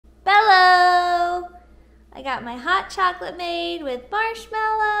I got my hot chocolate made with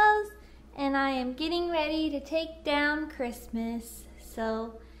marshmallows, and I am getting ready to take down Christmas.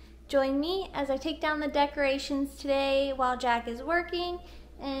 So join me as I take down the decorations today while Jack is working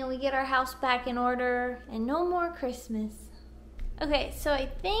and we get our house back in order and no more Christmas. Okay, so I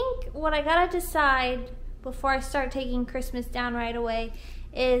think what I gotta decide before I start taking Christmas down right away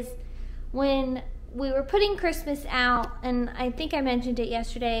is when we were putting Christmas out, and I think I mentioned it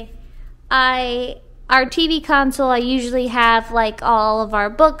yesterday, our TV console, I usually have like all of our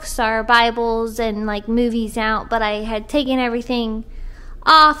books, our Bibles, and like movies out, but I had taken everything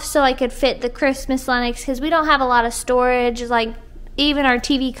off so I could fit the Christmas Lennox because we don't have a lot of storage. Like even our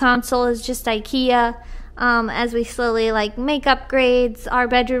TV console is just IKEA. As we slowly like make upgrades, our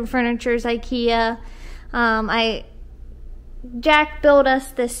bedroom furniture is IKEA. Jack built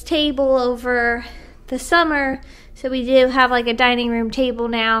us this table over the summer, so we do have like a dining room table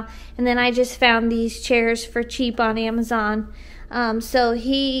now, and then I just found these chairs for cheap on Amazon. So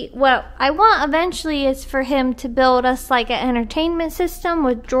what I want eventually is for him to build us like an entertainment system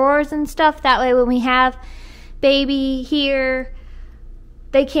with drawers and stuff. That way when we have baby here,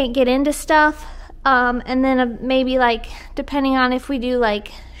 they can't get into stuff. And then maybe like, depending on if we do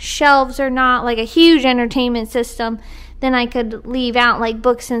like shelves or not, like a huge entertainment system, then I could leave out like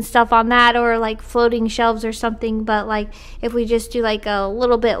books and stuff on that, or like floating shelves or something. But like if we just do like a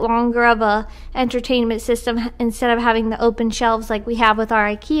little bit longer of a entertainment system, instead of having the open shelves like we have with our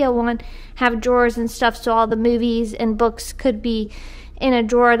IKEA one, have drawers and stuff so all the movies and books could be in a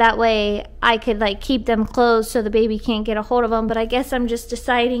drawer. That way I could like keep them closed so the baby can't get a hold of them. But I guess I'm just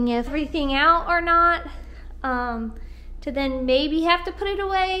deciding if everything out or not, to then maybe have to put it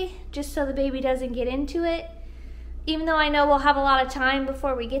away just so the baby doesn't get into it, even though I know we'll have a lot of time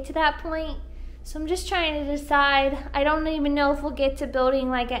before we get to that point. So I'm just trying to decide. I don't even know if we'll get to building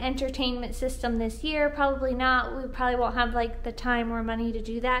like an entertainment system this year. Probably not. We probably won't have like the time or money to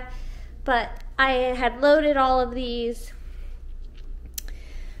do that. But I had loaded all of these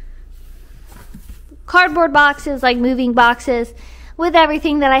cardboard boxes, like moving boxes, with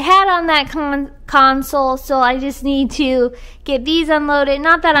everything that I had on that console. So I just need to get these unloaded.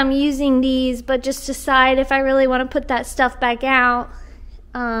 Not that I'm using these, but just decide if I really want to put that stuff back out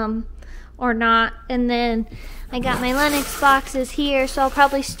or not. And then I got my Lennox boxes here, so I'll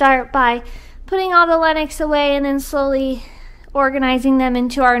probably start by putting all the Lennox away and then slowly organizing them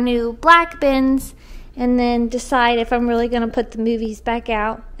into our new black bins, and then decide if I'm really going to put the movies back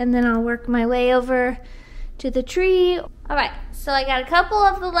out. And then I'll work my way over to the tree. Alright, so I got a couple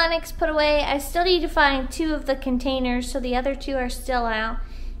of the Lennox put away. I still need to find 2 of the containers, so the other 2 are still out.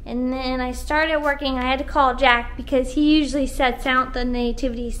 And then I started working. I had to call Jack because he usually sets out the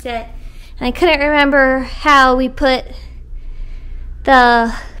nativity set. And I couldn't remember how we put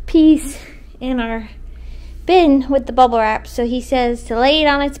the piece in our bin with the bubble wrap. So he says to lay it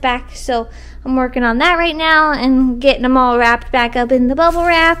on its back. So I'm working on that right now and getting them all wrapped back up in the bubble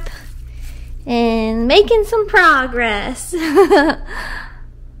wrap and making some progress.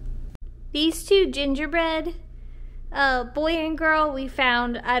 These 2 gingerbread, boy and girl, we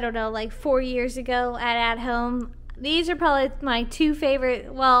found, I don't know, like 4 years ago at home. These are probably my 2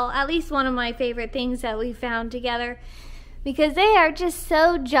 favorite, well, at least one of my favorite things that we found together, because they are just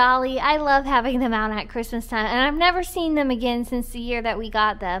so jolly. I love having them out at Christmas time, and I've never seen them again since the year that we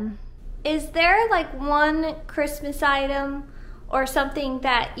got them. Is there like one Christmas item or something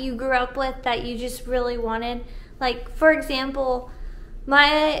that you grew up with that you just really wanted? Like, for example,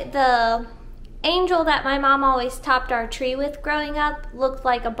 the angel that my mom always topped our tree with growing up looked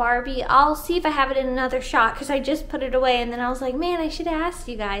like a Barbie. I'll see if I have it in another shot because I just put it away, and then I was like, man, I should have asked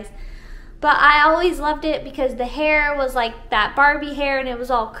you guys. But I always loved it because the hair was like that Barbie hair, and it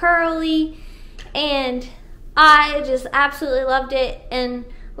was all curly, and I just absolutely loved it. And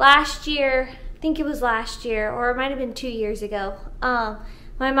last year, I think it was last year, or it might have been 2 years ago,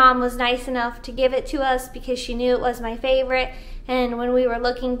 my mom was nice enough to give it to us because she knew it was my favorite. And when we were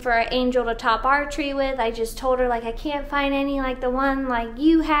looking for an angel to top our tree with, I just told her, like, I can't find any like the one like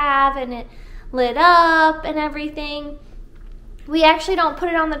you have, and it lit up and everything. We actually don't put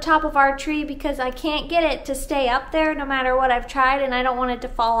it on the top of our tree because I can't get it to stay up there no matter what I've tried, and I don't want it to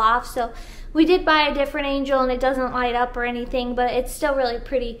fall off. So we did buy a different angel, and it doesn't light up or anything, but it's still really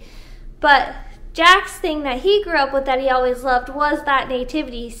pretty. But Jack's thing that he grew up with that he always loved was that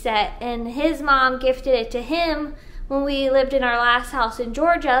nativity set, and his mom gifted it to him when we lived in our last house in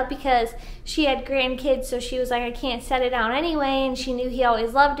Georgia because she had grandkids, so she was like, I can't set it out anyway, and she knew he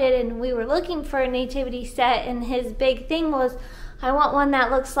always loved it, and we were looking for a nativity set, and his big thing was, I want one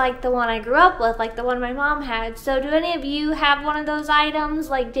that looks like the one I grew up with, like the one my mom had. So do any of you have one of those items?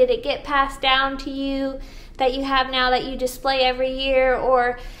 Like, did it get passed down to you that you have now that you display every year?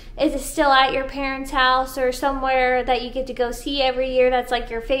 Or is it still at your parents' house or somewhere that you get to go see every year that's like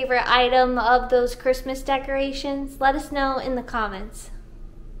your favorite item of those Christmas decorations? Let us know in the comments.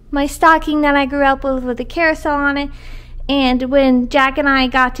 My stocking that I grew up with a carousel on it, and when Jack and I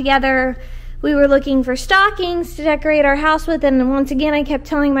got together, we were looking for stockings to decorate our house with, and once again I kept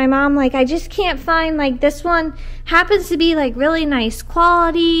telling my mom, like, I just can't find, like, this one happens to be like really nice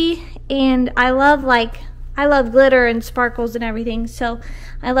quality, and I love glitter and sparkles and everything, so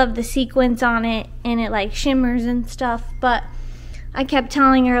I love the sequins on it, and it like shimmers and stuff. But I kept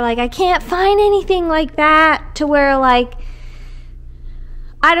telling her, like, I can't find anything like that to where, like,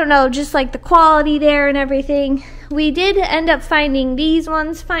 I don't know, just like the quality there and everything. We did end up finding these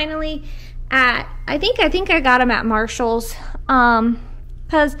ones finally at, I think I got them at Marshall's,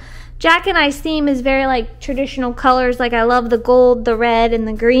 because Jack and I's theme is very like traditional colors. Like, I love the gold, the red, and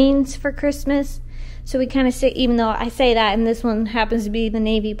the greens for Christmas. So we kind of say, even though I say that, and this one happens to be the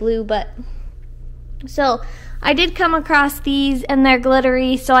navy blue, but so I did come across these, and they're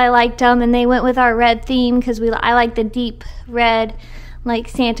glittery, so I liked them, and they went with our red theme because I like the deep red, like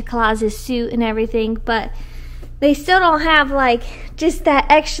Santa Claus's suit and everything. But they still don't have like just that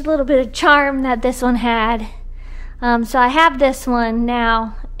extra little bit of charm that this one had. So I have this one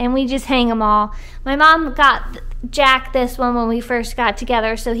now, and we just hang them all. My mom got Jack this one when we first got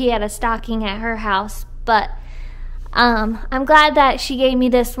together, so he had a stocking at her house. But I'm glad that she gave me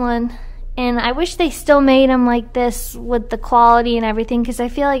this one, and I wish they still made them like this with the quality and everything, because I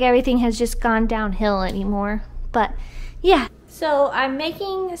feel like everything has just gone downhill anymore. But yeah. So I'm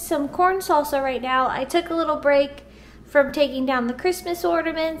making some corn salsa right now. I took a little break from taking down the Christmas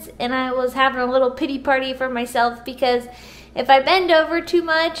ornaments, and I was having a little pity party for myself, because if I bend over too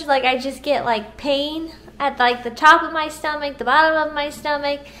much, like, I just get like pain at like the top of my stomach, the bottom of my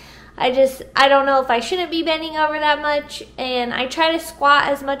stomach. I don't know if I shouldn't be bending over that much, and I try to squat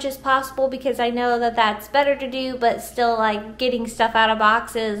as much as possible because I know that that's better to do, but still, like, getting stuff out of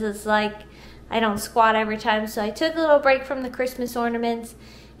boxes is like, I don't squat every time. So I took a little break from the Christmas ornaments,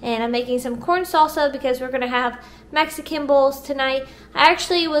 and I'm making some corn salsa because we're gonna have Mexican bowls tonight. I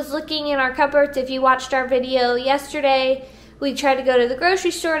actually was looking in our cupboards. If you watched our video yesterday, we tried to go to the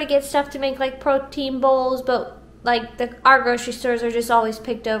grocery store to get stuff to make like protein bowls, but like our grocery stores are just always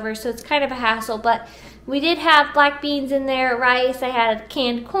picked over, so it's kind of a hassle. But we did have black beans in there, rice, I had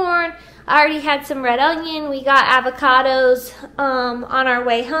canned corn, I already had some red onion, we got avocados on our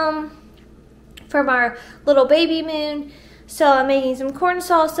way home from our little baby moon. So I'm making some corn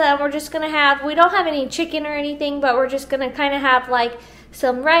salsa, and we're just gonna have, we don't have any chicken or anything, but we're just gonna kind of have like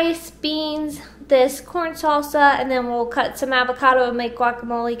some rice, beans, this corn salsa, and then we'll cut some avocado and make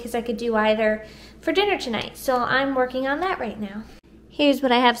guacamole, because I could do either for dinner tonight. So I'm working on that right now. Here's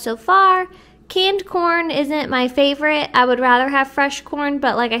what I have so far. Canned corn isn't my favorite. I would rather have fresh corn,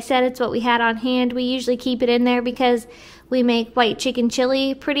 but like I said, it's what we had on hand. We usually keep it in there because we make white chicken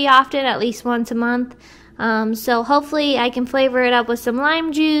chili pretty often, at least once a month. So hopefully I can flavor it up with some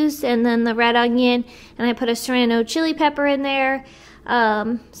lime juice and then the red onion, and I put a serrano chili pepper in there.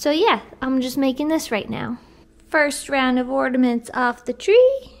 So yeah, I'm just making this right now. First round of ornaments off the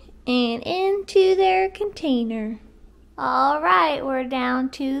tree and into their container. All right, we're down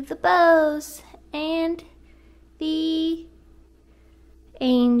to the bows and the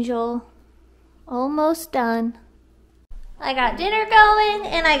angel. Almost done. I got dinner going,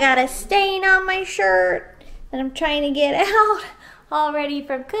 and I got a stain on my shirt that I'm trying to get out already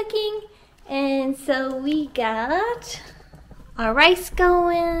from cooking. And so we got our rice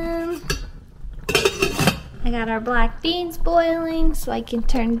going. I got our black beans boiling, so I can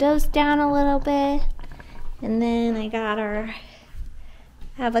turn those down a little bit. And then I got our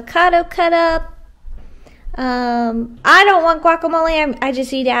avocado cut up. I don't want guacamole. I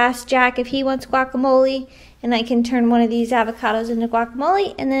just need to ask Jack if he wants guacamole, and I can turn one of these avocados into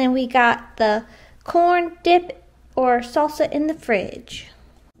guacamole. And then we got the corn dip or salsa in the fridge.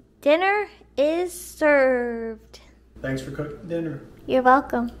 Dinner is served. Thanks for cooking dinner. You're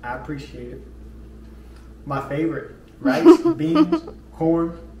welcome. I appreciate it. My favorite: rice, beans,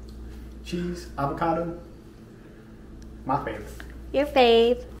 corn, cheese, avocado. My favorite. Your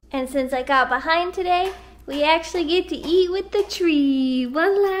fave. And since I got behind today, we actually get to eat with the tree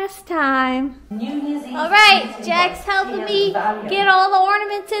one last time. Alright, Jack's helping me get all the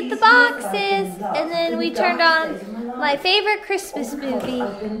ornaments in the boxes. And then we turned on my favorite Christmas movie.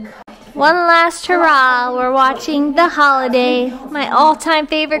 One last hurrah, we're watching The Holiday, my all-time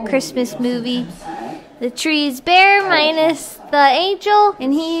favorite Christmas movie. The tree's bare minus the angel,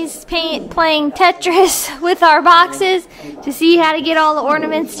 and he's playing Tetris with our boxes to see how to get all the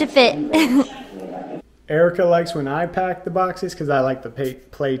ornaments to fit. Erica likes when I pack the boxes because I like to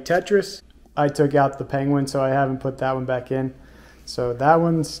play Tetris. I took out the penguin, so I haven't put that one back in. So that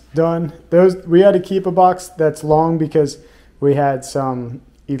one's done. We had to keep a box that's long because we had some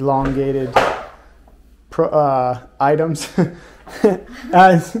elongated items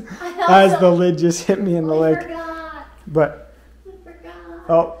as the lid just hit me in the leg. But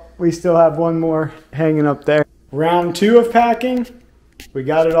oh, we still have one more hanging up there. Round 2 of packing, we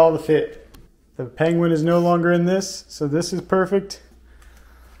got it all to fit. The penguin is no longer in this, so this is perfect.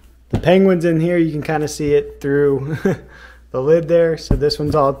 The penguin's in here, you can kind of see it through the lid there, so this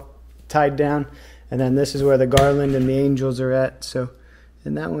one's all tied down. And then this is where the garland and the angels are at,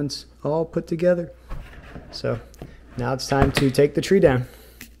 and that one's all put together. So now it's time to take the tree down.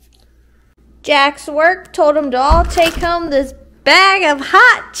 Jack's work told him to all take home this bag of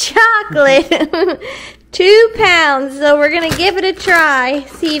hot chocolate. 2 pounds, so we're gonna give it a try,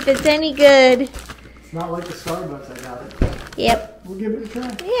 see if it's any good. It's not like the Starbucks I got it. Yep. We'll give it a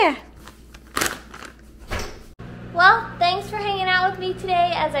try. Yeah. Well, thanks for hanging out with me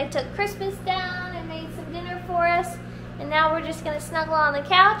today as I took Christmas down and made some dinner for us. And now we're just gonna snuggle on the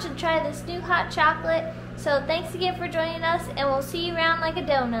couch and try this new hot chocolate. So thanks again for joining us, and we'll see you around like a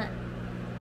donut.